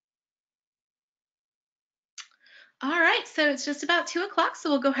All right, so it's just about 2 o'clock, so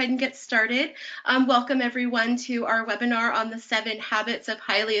we'll go ahead and get started. Welcome everyone to our webinar on the 7 habits of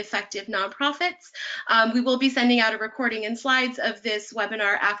highly effective nonprofits. We will be sending out a recording and slides of this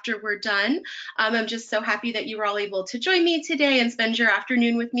webinar after we're done. I'm just so happy that you were all able to join me today and spend your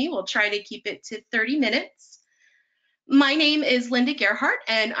afternoon with me. We'll try to keep it to 30 minutes. My name is Linda Gerhardt,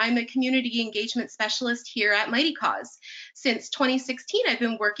 and I'm a community engagement specialist here at Mighty Cause. Since 2016, I've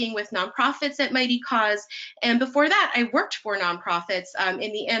been working with nonprofits at Mighty Cause, and before that, I worked for nonprofits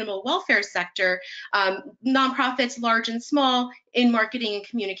in the animal welfare sector, nonprofits large and small in marketing and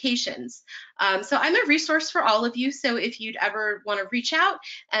communications. So I'm a resource for all of you, so if you'd ever want to reach out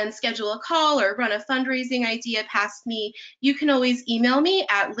and schedule a call or run a fundraising idea past me, you can always email me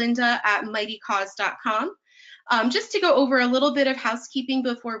at linda@mightycause.com. Just to go over a little bit of housekeeping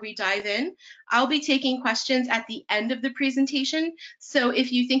before we dive in, I'll be taking questions at the end of the presentation. So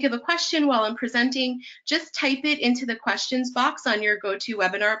if you think of a question while I'm presenting, just type it into the questions box on your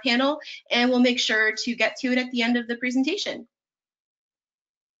GoToWebinar panel, and we'll make sure to get to it at the end of the presentation.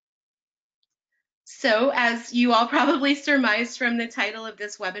 So, as you all probably surmised from the title of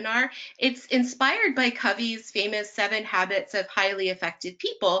this webinar, it's inspired by Covey's famous 7 Habits of Highly Effective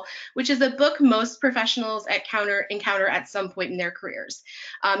People, which is a book most professionals encounter at some point in their careers.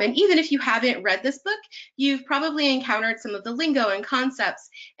 And even if you haven't read this book, you've probably encountered some of the lingo and concepts,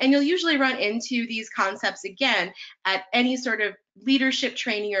 and you'll usually run into these concepts again at any sort of leadership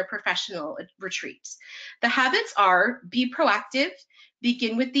training or professional retreats. The habits are: be proactive,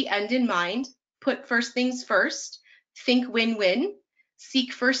 begin with the end in mind, put first things first, think win-win,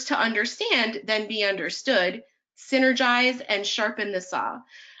 seek first to understand, then be understood, synergize, and sharpen the saw.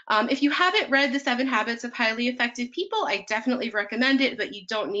 If you haven't read the 7 Habits of Highly Effective People, I definitely recommend it, but you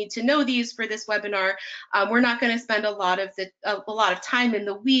don't need to know these for this webinar. We're not going to spend a lot of time in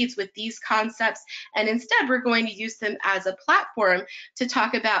the weeds with these concepts, and instead we're going to use them as a platform to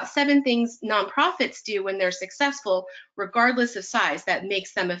talk about 7 things nonprofits do when they're successful, regardless of size, that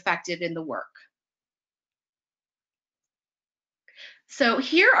makes them effective in the work. So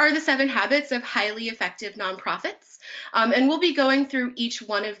here are the 7 habits of highly effective nonprofits, and we'll be going through each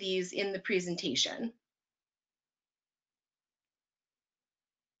one of these in the presentation.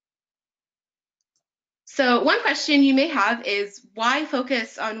 So one question you may have is, why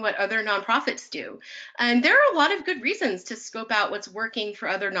focus on what other nonprofits do? And there are a lot of good reasons to scope out what's working for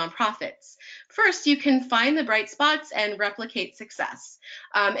other nonprofits. First, you can find the bright spots and replicate success.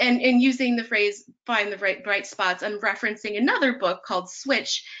 And using the phrase find the bright spots, I'm referencing another book called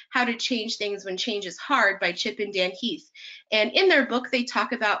Switch, How to Change Things When Change is Hard by Chip and Dan Heath. And in their book, they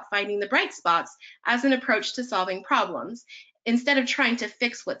talk about finding the bright spots as an approach to solving problems. Instead of trying to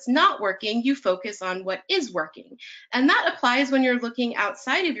fix what's not working, you focus on what is working. And that applies when you're looking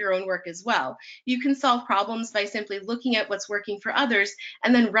outside of your own work as well. You can solve problems by simply looking at what's working for others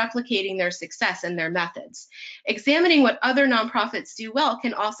and then replicating their success and their methods. Examining what other nonprofits do well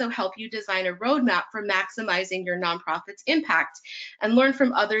can also help you design a roadmap for maximizing your nonprofit's impact and learn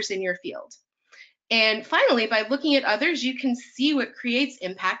from others in your field. And finally, by looking at others, you can see what creates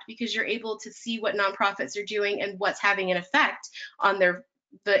impact because you're able to see what nonprofits are doing and what's having an effect on the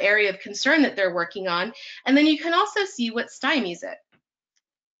area of concern that they're working on. And then you can also see what stymies it.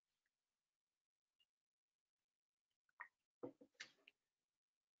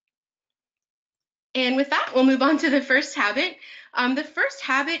 And with that, we'll move on to the first habit. The first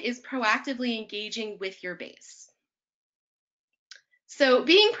habit is proactively engaging with your base. So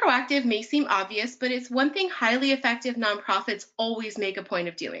being proactive may seem obvious, but it's one thing highly effective nonprofits always make a point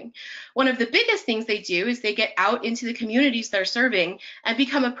of doing. One of the biggest things they do is they get out into the communities they're serving and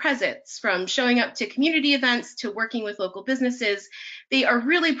become a presence. From showing up to community events to working with local businesses, they are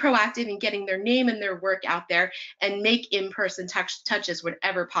really proactive in getting their name and their work out there and make in-person touches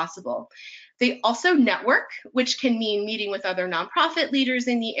whenever possible. They also network, which can mean meeting with other nonprofit leaders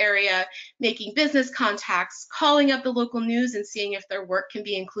in the area, making business contacts, calling up the local news and seeing if their work can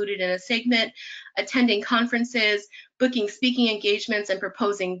be included in a segment, attending conferences, booking speaking engagements, and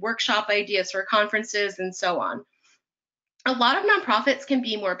proposing workshop ideas for conferences, and so on. A lot of nonprofits can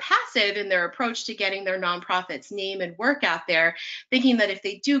be more passive in their approach to getting their nonprofit's name and work out there, thinking that if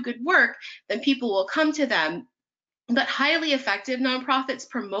they do good work, then people will come to them. But highly effective nonprofits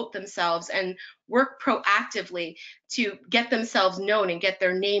promote themselves and work proactively to get themselves known and get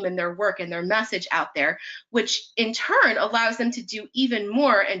their name and their work and their message out there, which in turn allows them to do even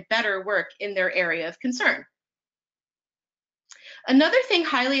more and better work in their area of concern. Another thing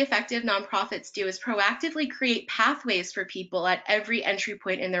highly effective nonprofits do is proactively create pathways for people at every entry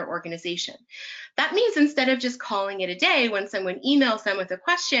point in their organization. That means instead of just calling it a day when someone emails them with a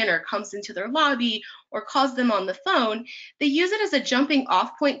question or comes into their lobby or calls them on the phone, they use it as a jumping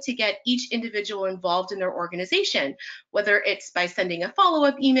off point to get each individual involved in their organization, whether it's by sending a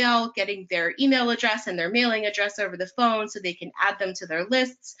follow-up email, getting their email address and their mailing address over the phone so they can add them to their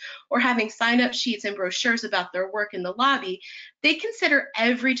lists, or having sign-up sheets and brochures about their work in the lobby. They consider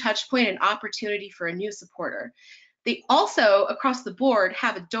every touch point an opportunity for a new supporter. They also, across the board,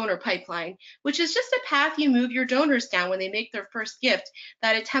 have a donor pipeline, which is just a path you move your donors down when they make their first gift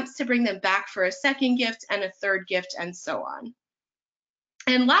that attempts to bring them back for a second gift and a third gift, and so on.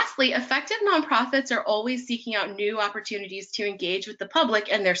 And lastly, effective nonprofits are always seeking out new opportunities to engage with the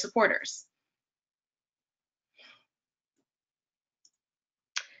public and their supporters.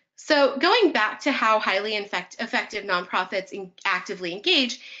 So going back to how highly effective nonprofits actively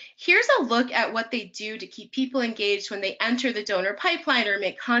engage, here's a look at what they do to keep people engaged when they enter the donor pipeline or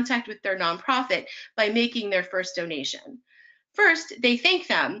make contact with their nonprofit by making their first donation. First, they thank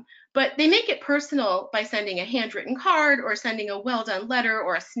them, but they make it personal by sending a handwritten card or sending a well-done letter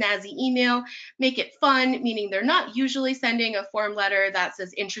or a snazzy email. Make it fun, meaning they're not usually sending a form letter that's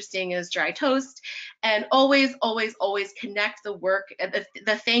as interesting as dry toast. And always, always, always connect the work,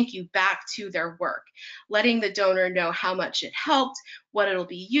 the thank you back to their work, letting the donor know how much it helped, what it'll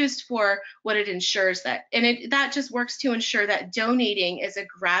be used for, what it ensures that, and that just works to ensure that donating is a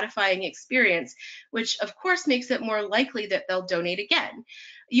gratifying experience, which of course makes it more likely that they'll donate again.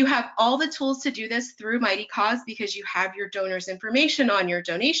 You have all the tools to do this through Mighty Cause because you have your donors' information on your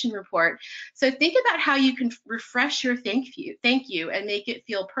donation report. So think about how you can refresh your thank you and make it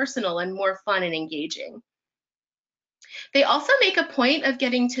feel personal and more fun and engaging. They also make a point of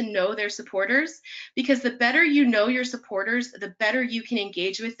getting to know their supporters because the better you know your supporters, the better you can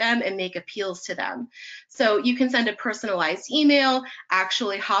engage with them and make appeals to them. So you can send a personalized email,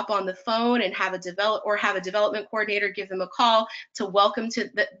 actually hop on the phone and have a development coordinator give them a call to welcome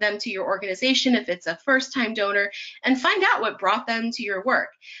them to your organization if it's a first-time donor, and find out what brought them to your work,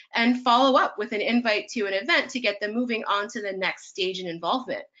 and follow up with an invite to an event to get them moving on to the next stage in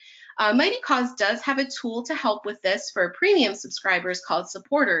involvement. Mighty Cause does have a tool to help with this for premium subscribers called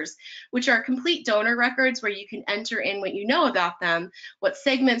supporters, which are complete donor records where you can enter in what you know about them, what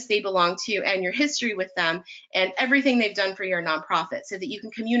segments they belong to, and your history with them, and everything they've done for your nonprofit so that you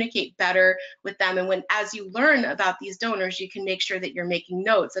can communicate better with them. And as you learn about these donors, you can make sure that you're making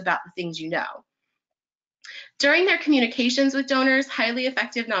notes about the things you know. During their communications with donors, highly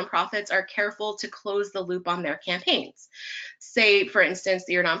effective nonprofits are careful to close the loop on their campaigns. Say, for instance,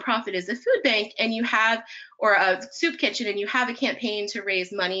 that your nonprofit is a food bank and you have, or a soup kitchen, and you have a campaign to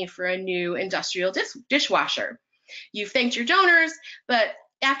raise money for a new industrial dishwasher. You've thanked your donors, but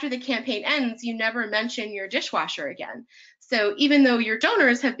after the campaign ends, you never mention your dishwasher again. So even though your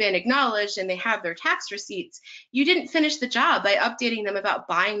donors have been acknowledged and they have their tax receipts, you didn't finish the job by updating them about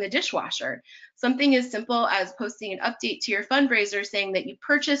buying the dishwasher. Something as simple as posting an update to your fundraiser saying that you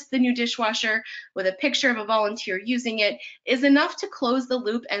purchased the new dishwasher with a picture of a volunteer using it is enough to close the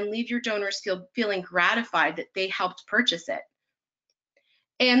loop and leave your donors feeling gratified that they helped purchase it.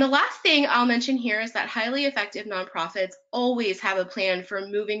 And the last thing I'll mention here is that highly effective nonprofits always have a plan for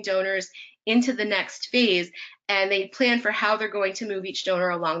moving donors into the next phase, and they plan for how they're going to move each donor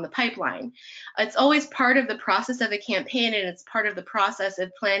along the pipeline. It's always part of the process of a campaign, and it's part of the process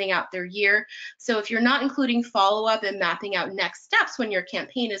of planning out their year. So if you're not including follow-up and mapping out next steps when your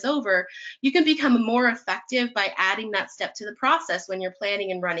campaign is over, you can become more effective by adding that step to the process when you're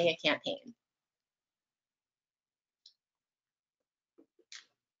planning and running a campaign.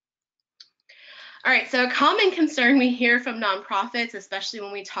 All right, so a common concern we hear from nonprofits, especially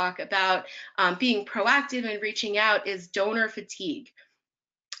when we talk about being proactive and reaching out, is donor fatigue.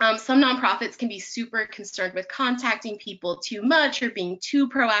 Some nonprofits can be super concerned with contacting people too much or being too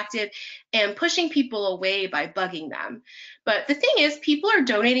proactive and pushing people away by bugging them. But the thing is, people are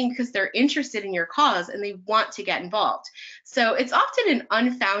donating because they're interested in your cause and they want to get involved. So it's often an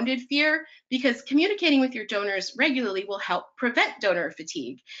unfounded fear because communicating with your donors regularly will help prevent donor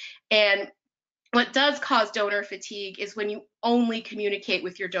fatigue. And what does cause donor fatigue is when you only communicate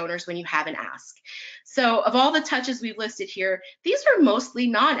with your donors when you have an ask. So of all the touches we've listed here, these are mostly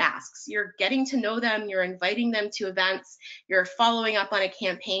non-asks. You're getting to know them, you're inviting them to events, you're following up on a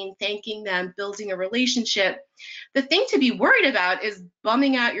campaign, thanking them, building a relationship. The thing to be worried about is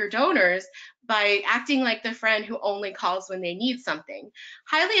bumming out your donors by acting like the friend who only calls when they need something.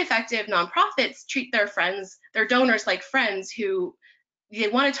 Highly effective nonprofits treat their donors like friends who they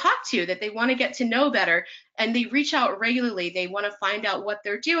want to talk to, that they want to get to know better, and they reach out regularly. They want to find out what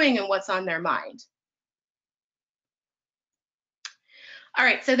they're doing and what's on their mind. All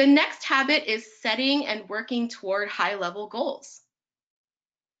right, so the next habit is setting and working toward high-level goals.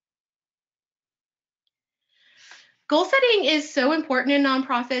 Goal setting is so important in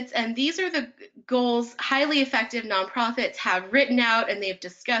nonprofits, and these are the goals highly effective nonprofits have written out and they've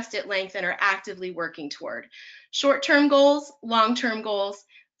discussed at length and are actively working toward. Short-term goals, long-term goals,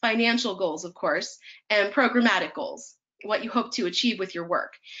 financial goals, of course, and programmatic goals, what you hope to achieve with your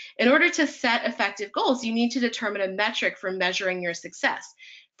work. In order to set effective goals, you need to determine a metric for measuring your success.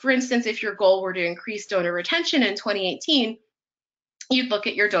 For instance, if your goal were to increase donor retention in 2018, you'd look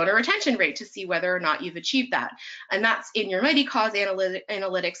at your donor retention rate to see whether or not you've achieved that. And that's in your Mighty Cause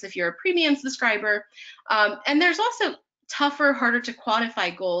analytics if you're a premium subscriber. And there's also tougher, harder to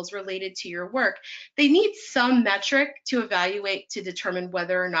quantify goals related to your work. They need some metric to evaluate to determine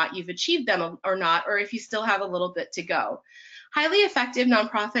whether or not you've achieved them or not, or if you still have a little bit to go. Highly effective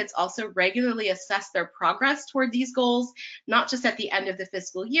nonprofits also regularly assess their progress toward these goals, not just at the end of the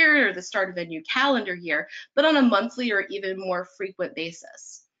fiscal year or the start of a new calendar year, but on a monthly or even more frequent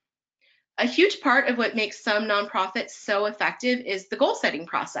basis. A huge part of what makes some nonprofits so effective is the goal setting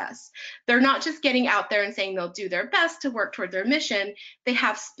process. They're not just getting out there and saying they'll do their best to work toward their mission. They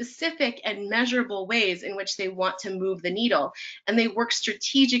have specific and measurable ways in which they want to move the needle, and they work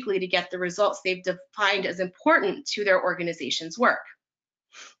strategically to get the results they've defined as important to their organization's work.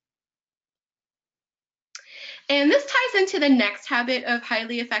 And this ties into the next habit of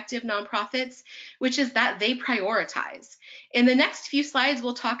highly effective nonprofits, which is that they prioritize. In the next few slides,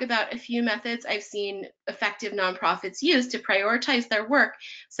 we'll talk about a few methods I've seen effective nonprofits use to prioritize their work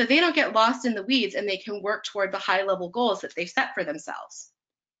so they don't get lost in the weeds and they can work toward the high-level goals that they've set for themselves.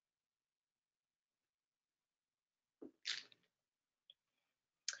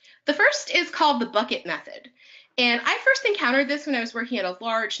 The first is called the bucket method. And I first encountered this when I was working at a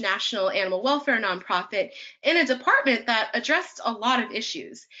large national animal welfare nonprofit in a department that addressed a lot of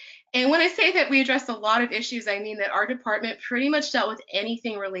issues. And when I say that we addressed a lot of issues, I mean that our department pretty much dealt with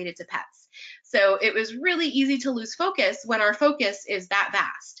anything related to pets. So it was really easy to lose focus when our focus is that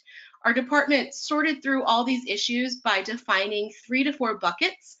vast. Our department sorted through all these issues by defining 3 to 4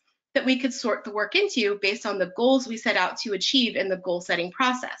 buckets that we could sort the work into based on the goals we set out to achieve in the goal setting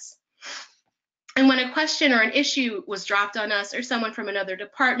process. And when a question or an issue was dropped on us, or someone from another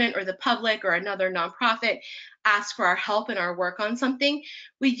department or the public or another nonprofit asked for our help in our work on something,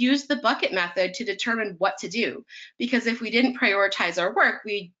 we used the bucket method to determine what to do. Because if we didn't prioritize our work,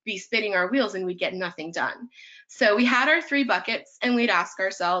 we'd be spinning our wheels and we'd get nothing done. So we had our 3 buckets and we'd ask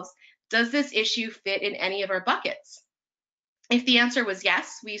ourselves, does this issue fit in any of our buckets? If the answer was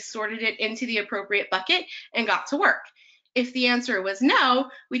yes, we sorted it into the appropriate bucket and got to work. If the answer was no,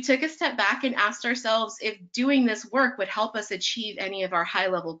 we took a step back and asked ourselves if doing this work would help us achieve any of our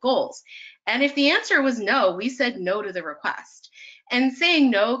high-level goals. And if the answer was no, we said no to the request. And saying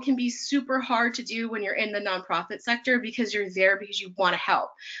no can be super hard to do when you're in the nonprofit sector because you're there because you want to help.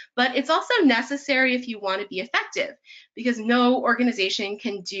 But it's also necessary if you want to be effective, because no organization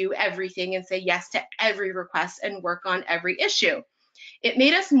can do everything and say yes to every request and work on every issue. It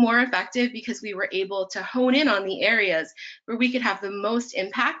made us more effective because we were able to hone in on the areas where we could have the most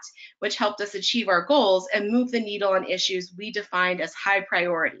impact, which helped us achieve our goals and move the needle on issues we defined as high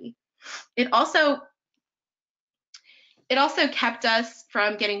priority. It also kept us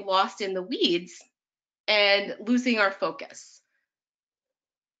from getting lost in the weeds and losing our focus.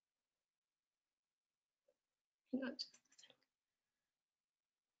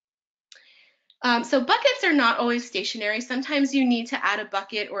 So buckets are not always stationary. Sometimes you need to add a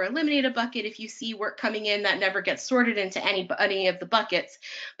bucket or eliminate a bucket if you see work coming in that never gets sorted into any of the buckets.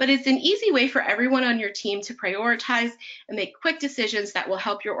 But it's an easy way for everyone on your team to prioritize and make quick decisions that will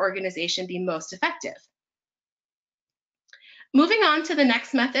help your organization be most effective. Moving on to the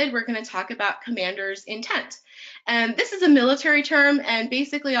next method, we're going to talk about commander's intent. And this is a military term, and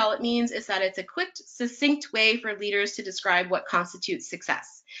basically all it means is that it's a quick, succinct way for leaders to describe what constitutes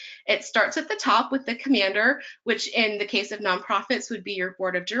success. It starts at the top with the commander, which in the case of nonprofits would be your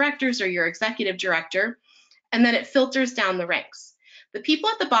board of directors or your executive director, and then it filters down the ranks. The people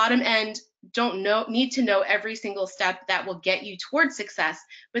at the bottom end don't need to know every single step that will get you towards success,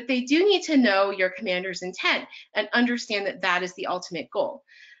 but they do need to know your commander's intent and understand that that is the ultimate goal.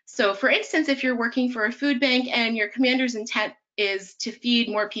 So for instance, if you're working for a food bank and your commander's intent is to feed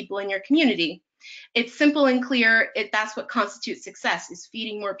more people in your community, it's simple and clear. That's what constitutes success, is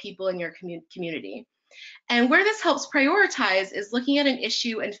feeding more people in your community. And where this helps prioritize is looking at an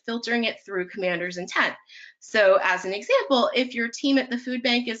issue and filtering it through commander's intent. So as an example, if your team at the food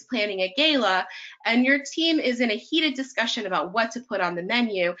bank is planning a gala and your team is in a heated discussion about what to put on the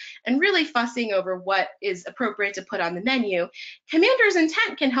menu and really fussing over what is appropriate to put on the menu, commander's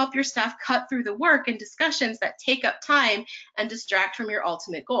intent can help your staff cut through the work and discussions that take up time and distract from your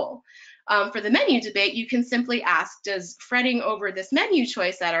ultimate goal. For the menu debate, you can simply ask, does fretting over this menu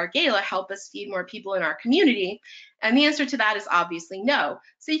choice at our gala help us feed more people in our community? And the answer to that is obviously no.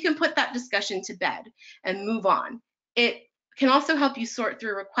 So you can put that discussion to bed and move on. It can also help you sort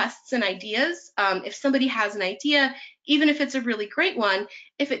through requests and ideas. If somebody has an idea, even if it's a really great one,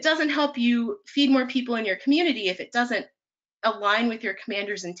 if it doesn't help you feed more people in your community, if it doesn't align with your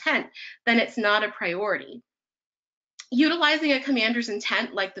commander's intent, then it's not a priority. Utilizing a commander's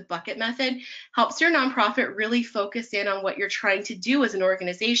intent, like the bucket method, helps your nonprofit really focus in on what you're trying to do as an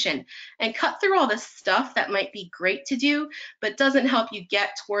organization and cut through all the stuff that might be great to do, but doesn't help you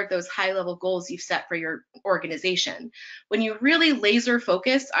get toward those high-level goals you've set for your organization. When you really laser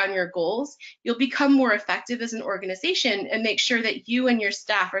focus on your goals, you'll become more effective as an organization and make sure that you and your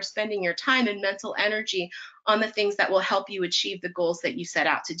staff are spending your time and mental energy on the things that will help you achieve the goals that you set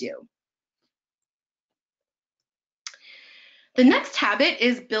out to do. The next habit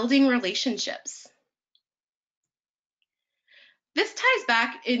is building relationships. This ties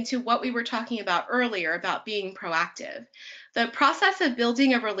back into what we were talking about earlier about being proactive. The process of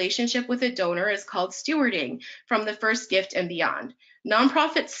building a relationship with a donor is called stewarding, from the first gift and beyond.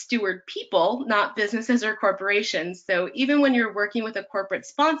 Nonprofits steward people, not businesses or corporations. So even when you're working with a corporate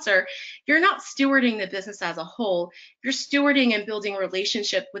sponsor, you're not stewarding the business as a whole. You're stewarding and building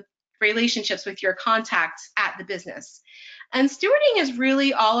relationships with your contacts at the business. And stewarding is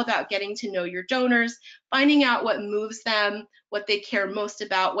really all about getting to know your donors, finding out what moves them, what they care most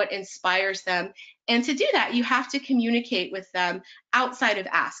about, what inspires them. And to do that, you have to communicate with them outside of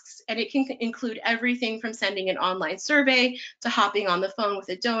asks. And it can include everything from sending an online survey to hopping on the phone with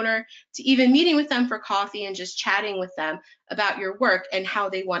a donor to even meeting with them for coffee and just chatting with them about your work and how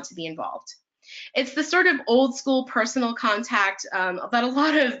they want to be involved. It's the sort of old school personal contact that a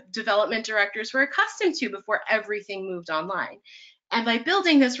lot of development directors were accustomed to before everything moved online. And by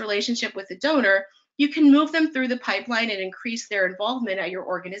building this relationship with the donor, you can move them through the pipeline and increase their involvement at your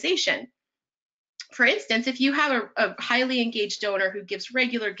organization. For instance, if you have a highly engaged donor who gives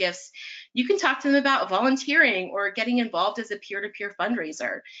regular gifts, you can talk to them about volunteering or getting involved as a peer-to-peer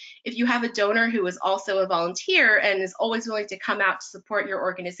fundraiser. If you have a donor who is also a volunteer and is always willing to come out to support your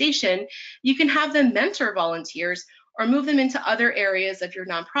organization, you can have them mentor volunteers or move them into other areas of your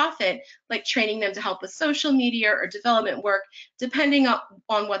nonprofit, like training them to help with social media or development work, depending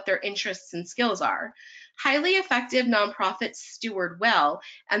on what their interests and skills are. Highly effective nonprofits steward well,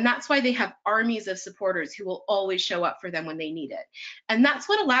 and that's why they have armies of supporters who will always show up for them when they need it. And that's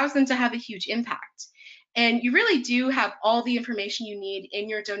what allows them to have a huge impact. And you really do have all the information you need in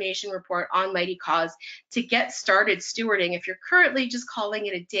your donation report on Mighty Cause to get started stewarding if you're currently just calling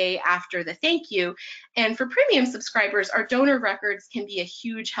it a day after the thank you. And for premium subscribers, our donor records can be a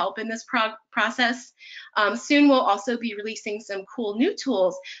huge help in this process. Soon we'll also be releasing some cool new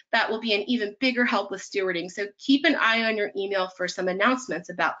tools that will be an even bigger help with stewarding. So keep an eye on your email for some announcements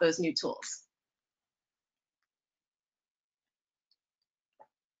about those new tools.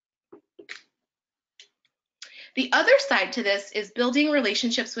 The other side to this is building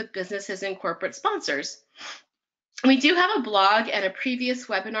relationships with businesses and corporate sponsors. We do have a blog and a previous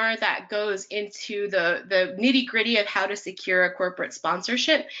webinar that goes into the nitty-gritty of how to secure a corporate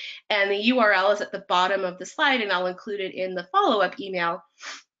sponsorship, and the URL is at the bottom of the slide, and I'll include it in the follow-up email.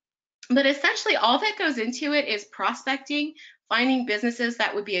 But essentially, all that goes into it is prospecting, finding businesses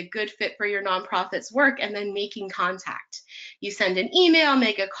that would be a good fit for your nonprofit's work, and then making contact. You send an email,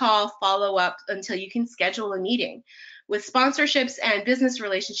 make a call, follow up until you can schedule a meeting. With sponsorships and business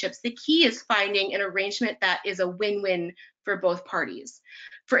relationships, the key is finding an arrangement that is a win-win for both parties.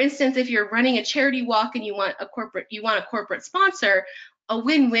 For instance, if you're running a charity walk and you want a corporate sponsor, a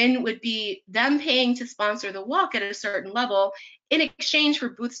win-win would be them paying to sponsor the walk at a certain level in exchange for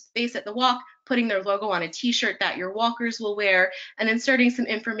booth space at the walk, putting their logo on a t-shirt that your walkers will wear, and inserting some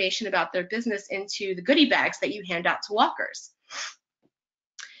information about their business into the goodie bags that you hand out to walkers.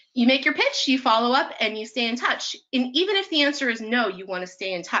 You make your pitch, you follow up, and you stay in touch. And even if the answer is no, you want to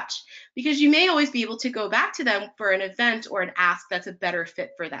stay in touch because you may always be able to go back to them for an event or an ask that's a better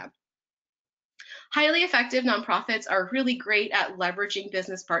fit for them. Highly effective nonprofits are really great at leveraging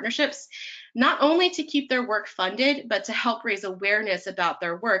business partnerships, not only to keep their work funded, but to help raise awareness about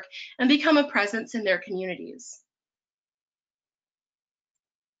their work and become a presence in their communities.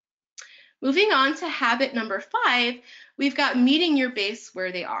 Moving on to habit number 5, we've got meeting your base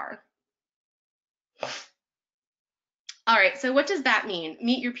where they are. All right, so what does that mean?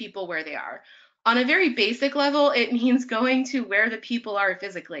 Meet your people where they are. On a very basic level, it means going to where the people are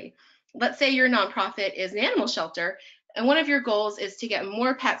physically. Let's say your nonprofit is an animal shelter, and one of your goals is to get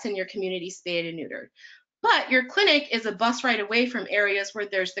more pets in your community spayed and neutered. But your clinic is a bus ride away from areas where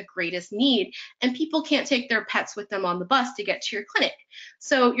there's the greatest need, and people can't take their pets with them on the bus to get to your clinic.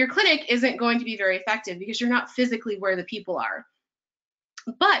 So your clinic isn't going to be very effective because you're not physically where the people are.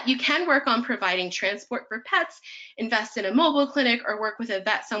 But you can work on providing transport for pets, invest in a mobile clinic, or work with a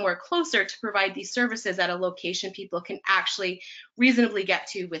vet somewhere closer to provide these services at a location people can actually reasonably get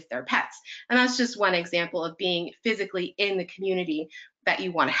to with their pets. And that's just one example of being physically in the community that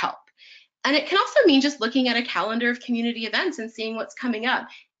you want to help. And it can also mean just looking at a calendar of community events and seeing what's coming up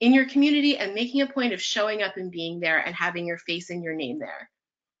in your community and making a point of showing up and being there and having your face and your name there.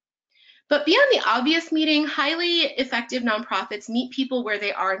 But beyond the obvious meeting, highly effective nonprofits meet people where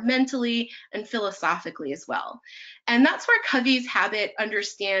they are mentally and philosophically as well. And that's where Covey's habit,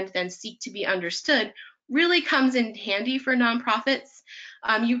 understand, then seek to be understood, really comes in handy for nonprofits.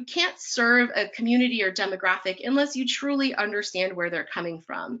 You can't serve a community or demographic unless you truly understand where they're coming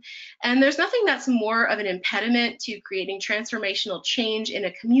from. And there's nothing that's more of an impediment to creating transformational change in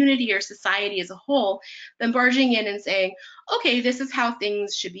a community or society as a whole than barging in and saying, okay, this is how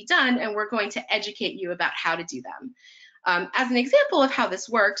things should be done, and we're going to educate you about how to do them. As an example of how this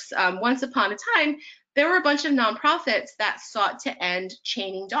works, once upon a time, there were a bunch of nonprofits that sought to end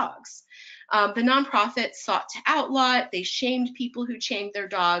chaining dogs. The nonprofits sought to outlaw it. They shamed people who chained their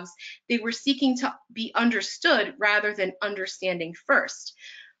dogs. They were seeking to be understood rather than understanding first.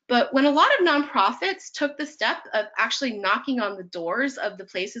 But when a lot of nonprofits took the step of actually knocking on the doors of the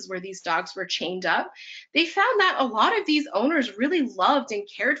places where these dogs were chained up, they found that a lot of these owners really loved and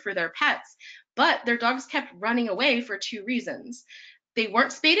cared for their pets, but their dogs kept running away for two reasons. They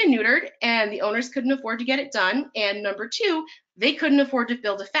weren't spayed and neutered, and the owners couldn't afford to get it done. And number two, they couldn't afford to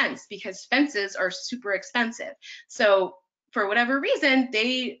build a fence because fences are super expensive. So, for whatever reason,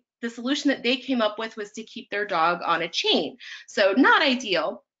 the solution that they came up with was to keep their dog on a chain. So, not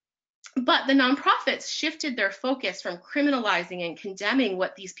ideal. But the nonprofits shifted their focus from criminalizing and condemning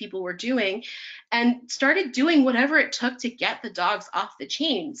what these people were doing and started doing whatever it took to get the dogs off the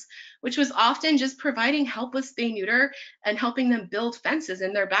chains, which was often just providing help with spay neuter and helping them build fences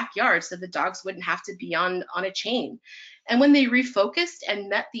in their backyard so the dogs wouldn't have to be on a chain. And when they refocused and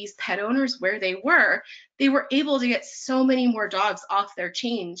met these pet owners where they were able to get so many more dogs off their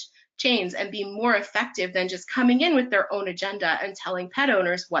chains and be more effective than just coming in with their own agenda and telling pet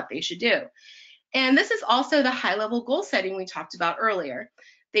owners what they should do. And this is also the high level goal setting we talked about earlier.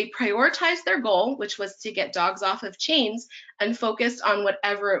 They prioritized their goal, which was to get dogs off of chains, and focused on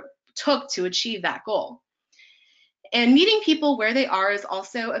whatever it took to achieve that goal. And meeting people where they are is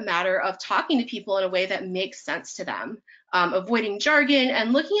also a matter of talking to people in a way that makes sense to them, avoiding jargon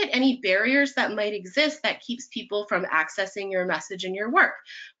and looking at any barriers that might exist that keeps people from accessing your message and your work,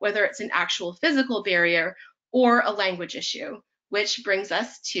 whether it's an actual physical barrier or a language issue, which brings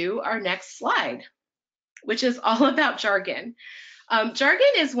us to our next slide, which is all about jargon. Jargon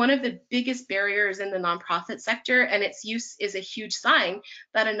is one of the biggest barriers in the nonprofit sector, and its use is a huge sign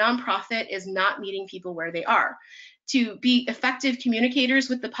that a nonprofit is not meeting people where they are. To be effective communicators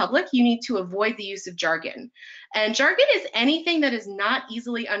with the public, you need to avoid the use of jargon. And jargon is anything that is not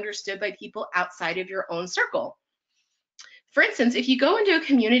easily understood by people outside of your own circle. For instance, if you go into a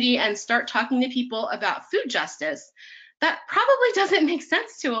community and start talking to people about food justice, that probably doesn't make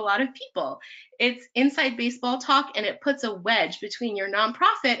sense to a lot of people. It's inside baseball talk, and it puts a wedge between your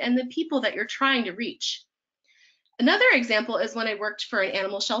nonprofit and the people that you're trying to reach. Another example is when I worked for an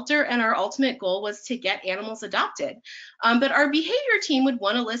animal shelter, and our ultimate goal was to get animals adopted. But our behavior team would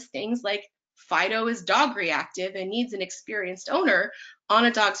want to list things like Fido is dog reactive and needs an experienced owner on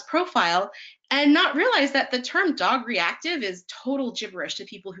a dog's profile, and not realize that the term dog reactive is total gibberish to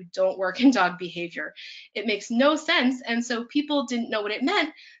people who don't work in dog behavior. It makes no sense, and so people didn't know what it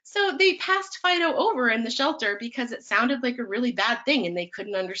meant, so they passed Fido over in the shelter because it sounded like a really bad thing and they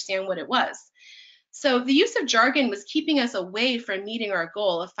couldn't understand what it was. So the use of jargon was keeping us away from meeting our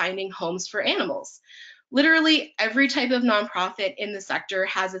goal of finding homes for animals. Literally every type of nonprofit in the sector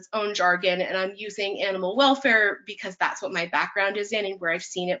has its own jargon, and I'm using animal welfare because that's what my background is in and where I've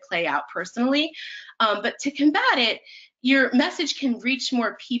seen it play out personally. But to combat it, your message can reach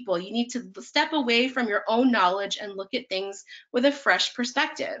more people. You need to step away from your own knowledge and look at things with a fresh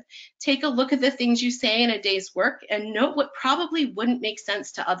perspective. Take a look at the things you say in a day's work and note what probably wouldn't make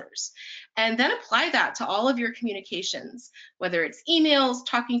sense to others. And then apply that to all of your communications, whether it's emails,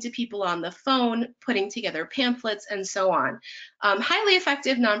 talking to people on the phone, putting together pamphlets, and so on. Highly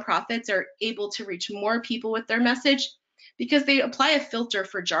effective nonprofits are able to reach more people with their message because they apply a filter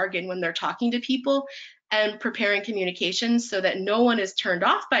for jargon when they're talking to people and preparing communications so that no one is turned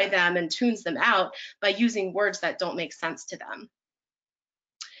off by them and tunes them out by using words that don't make sense to them.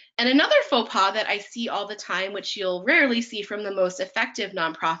 And another faux pas that I see all the time, which you'll rarely see from the most effective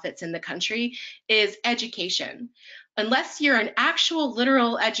nonprofits in the country, is education. Unless you're an actual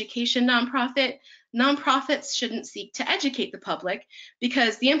literal education nonprofit, nonprofits shouldn't seek to educate the public,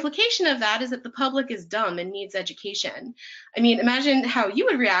 because the implication of that is that the public is dumb and needs education. I mean, imagine how you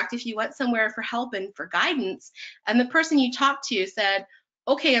would react if you went somewhere for help and for guidance, and the person you talked to said,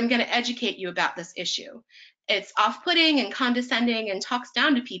 "Okay, I'm going to educate you about this issue." It's off-putting and condescending and talks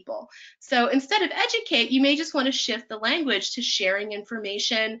down to people. So instead of educate, you may just want to shift the language to sharing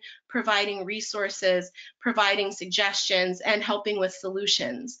information, providing resources, providing suggestions, and helping with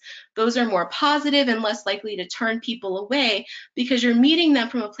solutions. Those are more positive and less likely to turn people away, because you're meeting them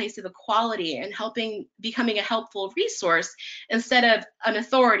from a place of equality and becoming a helpful resource instead of an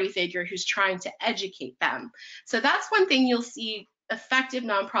authority figure who's trying to educate them. So that's one thing you'll see effective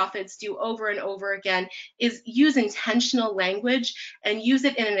nonprofits do over and over again, is use intentional language and use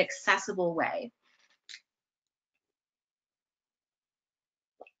it in an accessible way.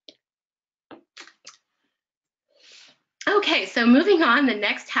 Okay, so moving on, the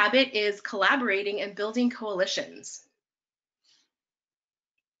next habit is collaborating and building coalitions.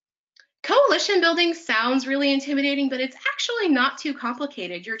 Coalition building sounds really intimidating, but it's actually not too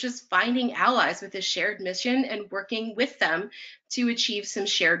complicated. You're just finding allies with a shared mission and working with them to achieve some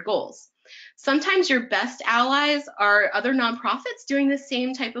shared goals. Sometimes your best allies are other nonprofits doing the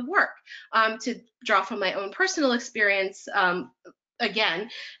same type of work. To draw from my own personal experience, again,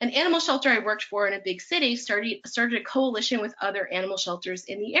 an animal shelter I worked for in a big city started a coalition with other animal shelters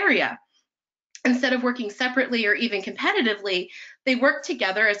in the area. Instead of working separately or even competitively, they worked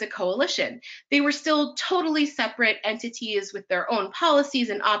together as a coalition. They were still totally separate entities with their own policies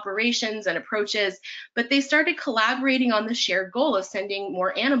and operations and approaches, but they started collaborating on the shared goal of sending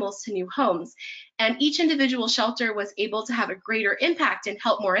more animals to new homes. And each individual shelter was able to have a greater impact and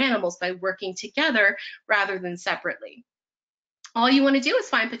help more animals by working together rather than separately. All you want to do is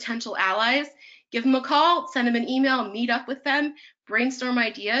find potential allies, give them a call, send them an email, meet up with them, brainstorm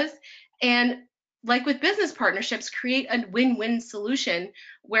ideas, and like with business partnerships, create a win-win solution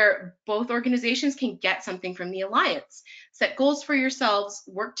where both organizations can get something from the alliance. Set goals for yourselves,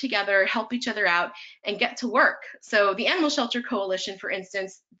 work together, help each other out, and get to work. So the Animal Shelter Coalition, for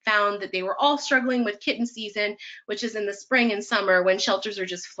instance, found that they were all struggling with kitten season, which is in the spring and summer when shelters are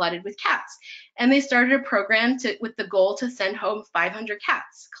just flooded with cats. And they started a program with the goal to send home 500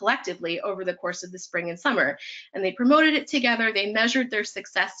 cats collectively over the course of the spring and summer. And they promoted it together, they measured their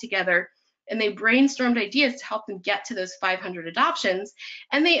success together, and they brainstormed ideas to help them get to those 500 adoptions.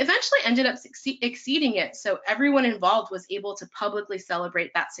 And they eventually ended up exceeding it, so everyone involved was able to publicly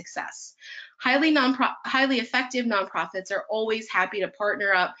celebrate that success. Highly effective nonprofits are always happy to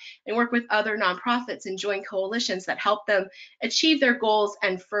partner up and work with other nonprofits and join coalitions that help them achieve their goals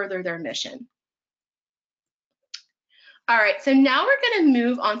and further their mission. All right, so now we're going to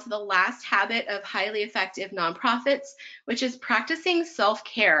move on to the last habit of highly effective nonprofits, which is practicing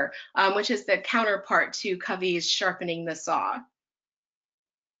self-care, which is the counterpart to Covey's sharpening the saw.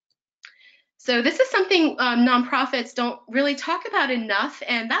 So this is something nonprofits don't really talk about enough,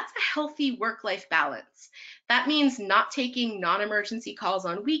 and that's a healthy work-life balance. That means not taking non-emergency calls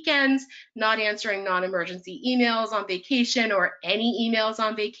on weekends, not answering non-emergency emails on vacation or any emails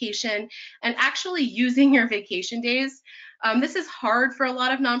on vacation, and actually using your vacation days. This is hard for a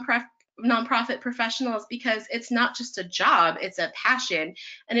lot of nonprofit professionals because it's not just a job, it's a passion,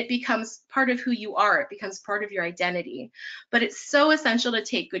 and it becomes part of who you are. It becomes part of your identity. But it's so essential to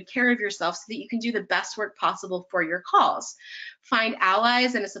take good care of yourself so that you can do the best work possible for your cause. Find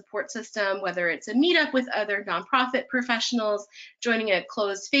allies and a support system, whether it's a meetup with other nonprofit professionals, joining a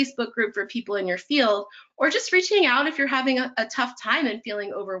closed Facebook group for people in your field, or just reaching out if you're having a tough time and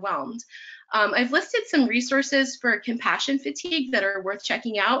feeling overwhelmed. I've listed some resources for compassion fatigue that are worth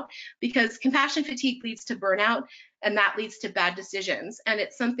checking out, because compassion fatigue leads to burnout, and that leads to bad decisions. And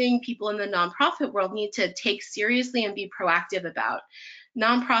it's something people in the nonprofit world need to take seriously and be proactive about.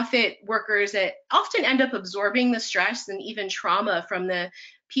 Nonprofit workers that often end up absorbing the stress and even trauma from the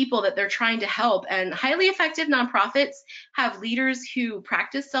people that they're trying to help. And highly effective nonprofits have leaders who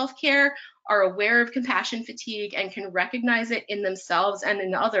practice self-care, are aware of compassion fatigue, and can recognize it in themselves and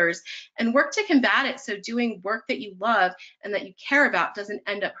in others and work to combat it, so doing work that you love and that you care about doesn't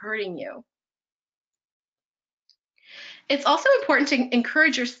end up hurting you. It's also important to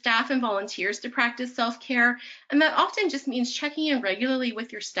encourage your staff and volunteers to practice self-care, and that often just means checking in regularly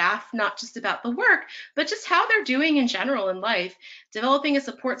with your staff, not just about the work, but just how they're doing in general in life. Developing a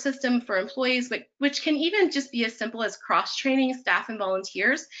support system for employees, which can even just be as simple as cross-training staff and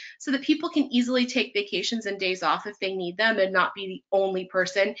volunteers so that people can easily take vacations and days off if they need them and not be the only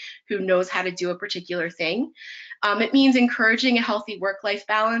person who knows how to do a particular thing. It means encouraging a healthy work-life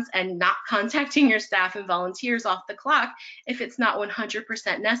balance and not contacting your staff and volunteers off the clock if it's not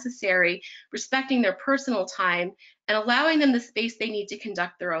 100% necessary, respecting their personal time, and allowing them the space they need to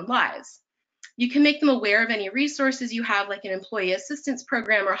conduct their own lives. You can make them aware of any resources you have, like an employee assistance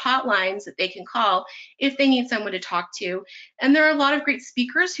program or hotlines that they can call if they need someone to talk to. And there are a lot of great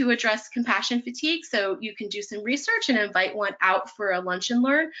speakers who address compassion fatigue, so you can do some research and invite one out for a lunch and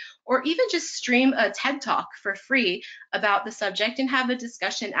learn, or even just stream a TED Talk for free about the subject and have a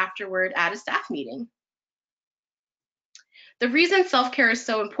discussion afterward at a staff meeting. The reason self-care is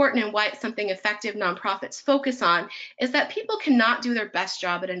so important and why it's something effective nonprofits focus on is that people cannot do their best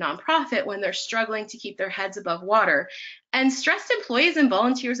job at a nonprofit when they're struggling to keep their heads above water. And stressed employees and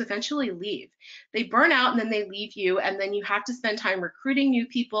volunteers eventually leave. They burn out and then they leave you, and then you have to spend time recruiting new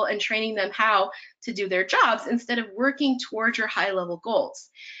people and training them how to do their jobs instead of working towards your high-level goals.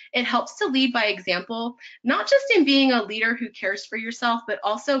 It helps to lead by example, not just in being a leader who cares for yourself, but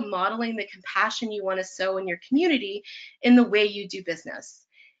also modeling the compassion you want to sow in your community in the way you do business.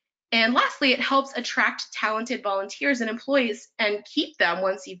 And lastly, it helps attract talented volunteers and employees and keep them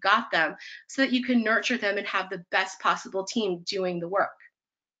once you've got them so that you can nurture them and have the best possible team doing the work.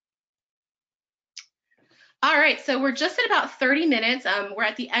 All right, so we're just at about 30 minutes. We're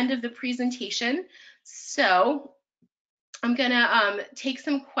at the end of the presentation. So I'm gonna take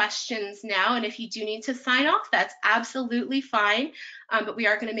some questions now, and if you do need to sign off, that's absolutely fine, but we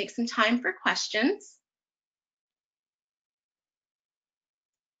are gonna make some time for questions.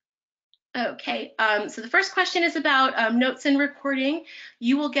 Okay, so the first question is about notes and recording.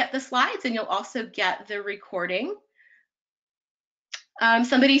 You will get the slides and you'll also get the recording.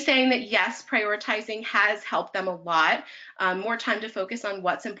 Somebody's saying that yes, prioritizing has helped them a lot, more time to focus on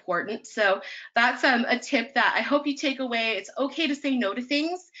what's important. So that's a tip that I hope you take away. It's okay to say no to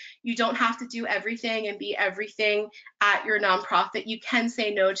things. You don't have to do everything and be everything at your nonprofit. You can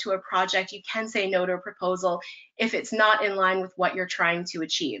say no to a project. You can say no to a proposal if it's not in line with what you're trying to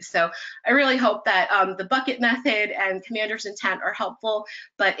achieve. So I really hope that the bucket method and commander's intent are helpful.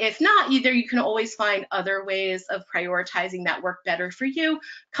 But if not, either you can always find other ways of prioritizing that work better for you.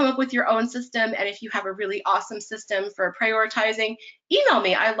 Come up with your own system. And if you have a really awesome system for prioritizing, email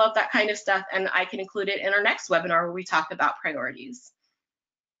me. I love that kind of stuff, and I can include it in our next webinar where we talk about priorities.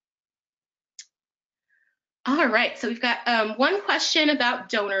 All right, so we've got one question about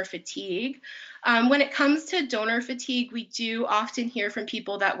donor fatigue. When it comes to donor fatigue, we do often hear from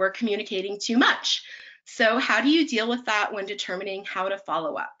people that we're communicating too much. So how do you deal with that when determining how to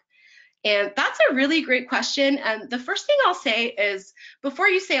follow up? And that's a really great question. And the first thing I'll say is, before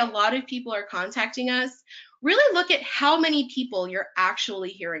you say a lot of people are contacting us, really look at how many people you're actually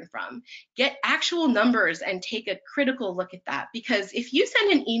hearing from. Get actual numbers and take a critical look at that. Because if you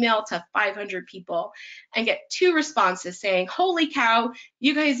send an email to 500 people and get 2 responses saying, holy cow,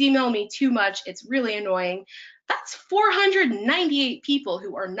 you guys email me too much, it's really annoying, that's 498 people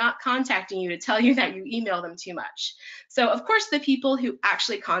who are not contacting you to tell you that you email them too much. So of course, the people who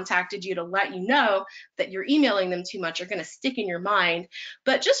actually contacted you to let you know that you're emailing them too much are going to stick in your mind,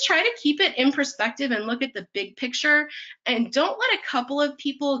 but just try to keep it in perspective and look at the big picture, and don't let a couple of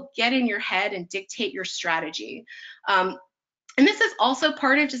people get in your head and dictate your strategy. And this is also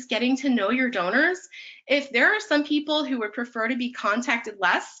part of just getting to know your donors. If there are some people who would prefer to be contacted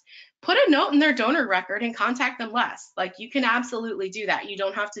less, put a note in their donor record and contact them less. Like, you can absolutely do that. You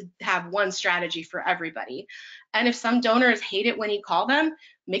don't have to have one strategy for everybody. And if some donors hate it when you call them,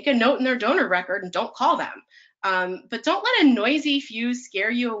 make a note in their donor record and don't call them. But don't let a noisy few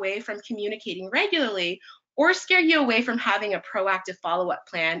scare you away from communicating regularly or scare you away from having a proactive follow-up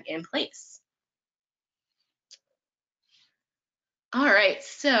plan in place. All right,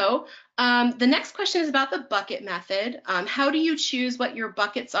 so the next question is about the bucket method. How do you choose what your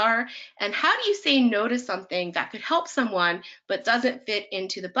buckets are, and how do you say no to something that could help someone but doesn't fit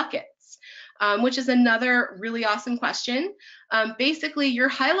into the buckets? Which is another really awesome question. Basically, your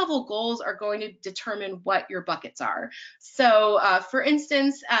high-level goals are going to determine what your buckets are. So, for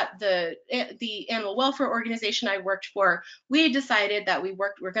instance, at the animal welfare organization I worked for, we decided that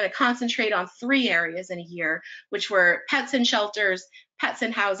we're going to concentrate on 3 areas in a year, which were pets and shelters, pets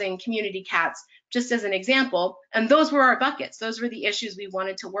and housing, community cats, just as an example. And those were our buckets. Those were the issues we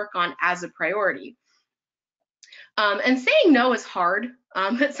wanted to work on as a priority. And saying no is hard,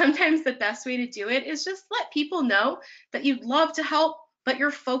 but sometimes the best way to do it is just let people know that you'd love to help, but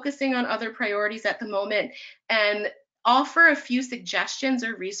you're focusing on other priorities at the moment, and offer a few suggestions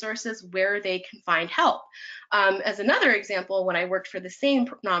or resources where they can find help. As another example, when I worked for the same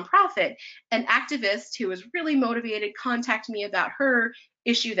nonprofit, an activist who was really motivated contacted me about her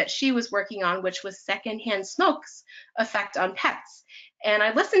issue that she was working on, which was secondhand smoke's effect on pets. And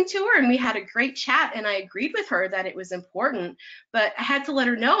I listened to her and we had a great chat, and I agreed with her that it was important, but I had to let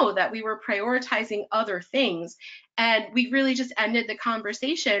her know that we were prioritizing other things. And we really just ended the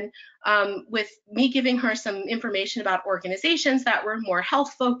conversation with me giving her some information about organizations that were more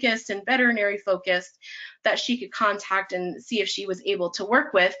health focused and veterinary focused that she could contact and see if she was able to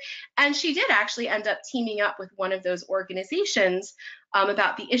work with. And she did actually end up teaming up with one of those organizations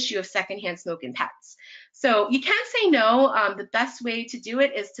about the issue of secondhand smoke in pets. So you can't say no. The best way to do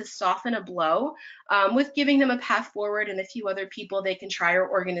it is to soften a blow with giving them a path forward and a few other people they can try or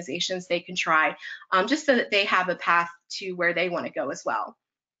organizations they can try, just so that they have a path to where they want to go as well.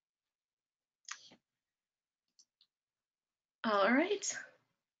 All right.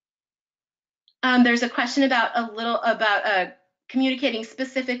 There's a question about communicating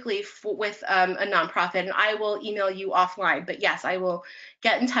specifically with a nonprofit, and I will email you offline. But yes, I will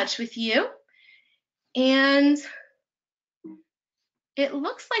get in touch with you. And it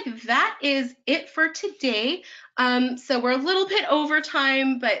looks like that is it for today. So we're a little bit over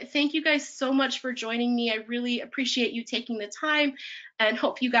time, but thank you guys so much for joining me. I really appreciate you taking the time and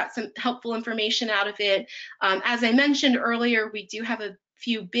hope you got some helpful information out of it. As I mentioned earlier, we do have a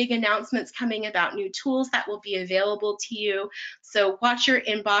few big announcements coming about new tools that will be available to you. So watch your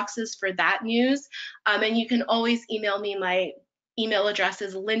inboxes for that news. And you can always email me. My email address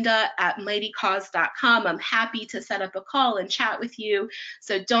is linda@mightycause.com. I'm happy to set up a call and chat with you.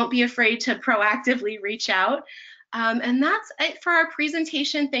 So don't be afraid to proactively reach out. And that's it for our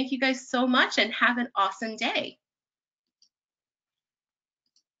presentation. Thank you guys so much and have an awesome day.